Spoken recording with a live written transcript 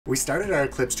We started our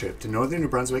eclipse trip to northern New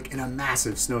Brunswick in a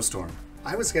massive snowstorm.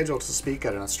 I was scheduled to speak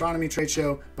at an astronomy trade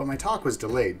show, but my talk was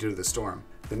delayed due to the storm.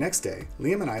 The next day,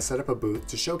 Liam and I set up a booth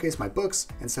to showcase my books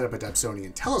and set up a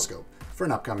Dobsonian telescope for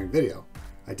an upcoming video.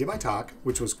 I did my talk,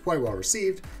 which was quite well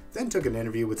received, then took an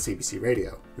interview with CBC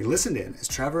Radio. We listened in as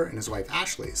Trevor and his wife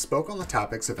Ashley spoke on the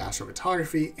topics of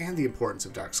astrophotography and the importance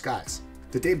of dark skies.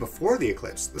 The day before the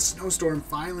eclipse, the snowstorm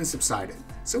finally subsided,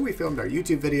 so we filmed our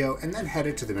YouTube video and then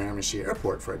headed to the Miramichi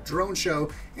Airport for a drone show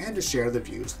and to share the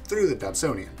views through the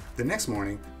Dobsonian. The next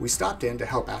morning, we stopped in to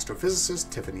help astrophysicist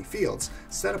Tiffany Fields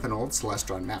set up an old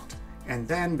Celestron mount, and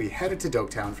then we headed to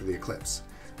Doketown for the eclipse.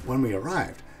 When we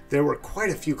arrived, there were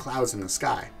quite a few clouds in the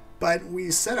sky, but we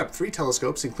set up 3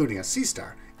 telescopes including a sea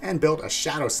star and built a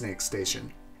shadow snake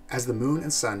station. As the moon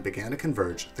and sun began to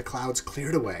converge, the clouds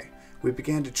cleared away. We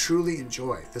began to truly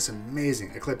enjoy this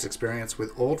amazing eclipse experience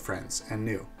with old friends and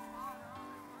new.